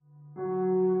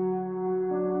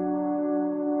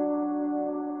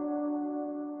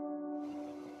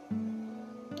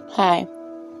Hi.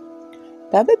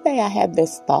 The other day I had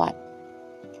this thought.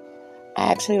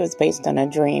 Actually, it was based on a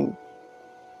dream.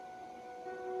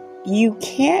 You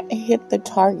can't hit the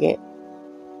target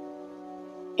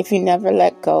if you never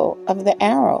let go of the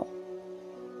arrow.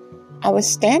 I was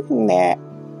standing there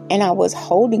and I was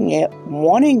holding it,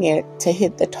 wanting it to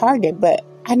hit the target, but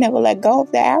I never let go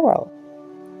of the arrow.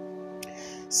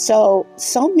 So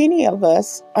many of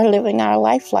us are living our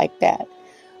life like that.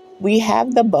 We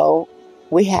have the bow,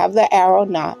 we have the arrow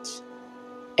notch,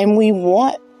 and we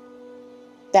want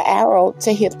the arrow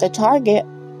to hit the target,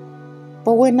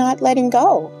 but we're not letting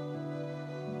go.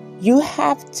 You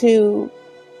have to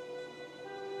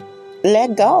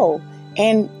let go.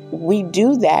 And we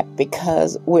do that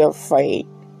because we're afraid.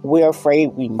 We're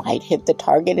afraid we might hit the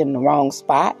target in the wrong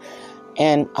spot.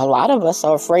 And a lot of us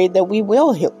are afraid that we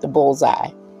will hit the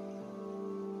bullseye.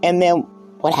 And then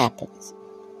what happens?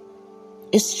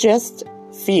 It's just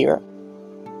fear.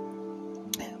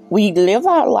 We live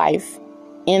our life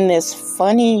in this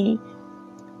funny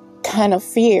kind of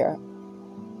fear.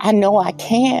 I know I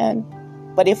can,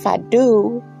 but if I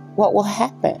do, what will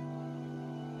happen?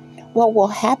 What will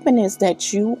happen is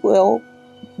that you will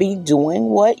be doing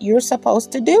what you're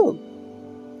supposed to do.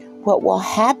 What will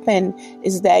happen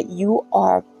is that you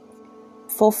are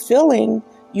fulfilling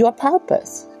your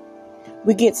purpose.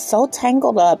 We get so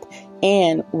tangled up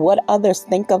in what others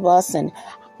think of us and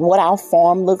what our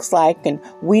form looks like, and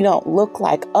we don't look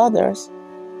like others.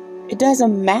 It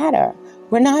doesn't matter.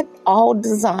 We're not all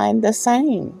designed the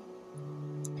same.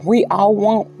 We all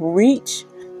won't reach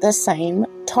the same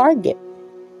target.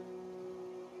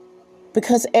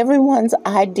 Because everyone's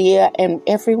idea and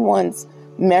everyone's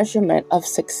measurement of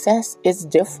success is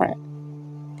different.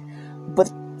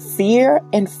 But fear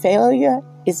and failure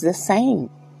is the same.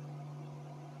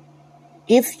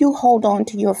 If you hold on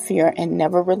to your fear and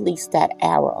never release that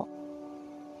arrow,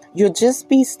 you'll just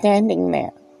be standing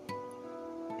there,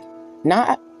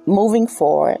 not moving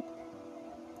forward,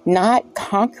 not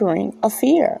conquering a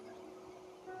fear.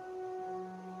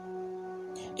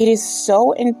 It is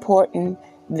so important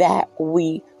that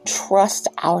we trust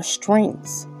our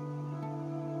strengths.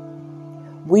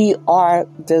 We are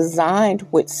designed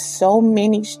with so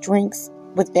many strengths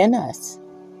within us.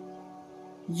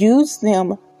 Use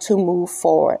them to move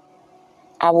forward.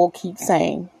 I will keep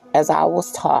saying, as I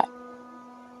was taught,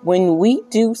 when we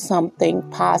do something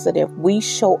positive, we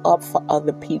show up for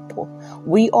other people.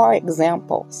 We are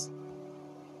examples.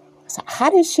 So how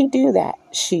did she do that?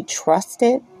 She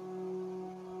trusted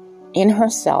in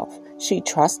herself. She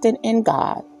trusted in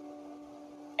God,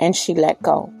 and she let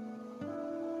go.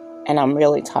 And I'm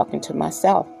really talking to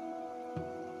myself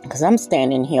because I'm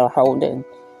standing here holding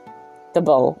the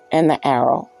bow and the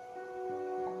arrow,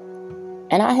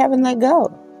 and I haven't let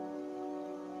go.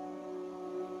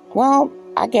 Well,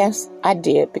 I guess I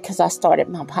did because I started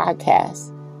my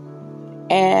podcast,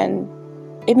 and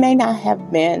it may not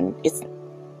have been, it's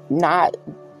not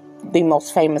the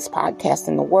most famous podcast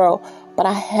in the world, but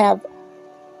I have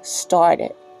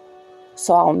started.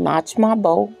 So I'll notch my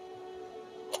bow,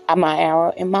 my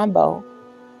arrow in my bow.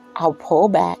 I'll pull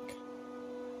back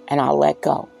and I'll let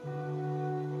go.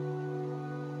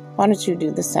 Why don't you do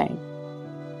the same?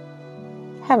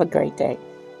 Have a great day.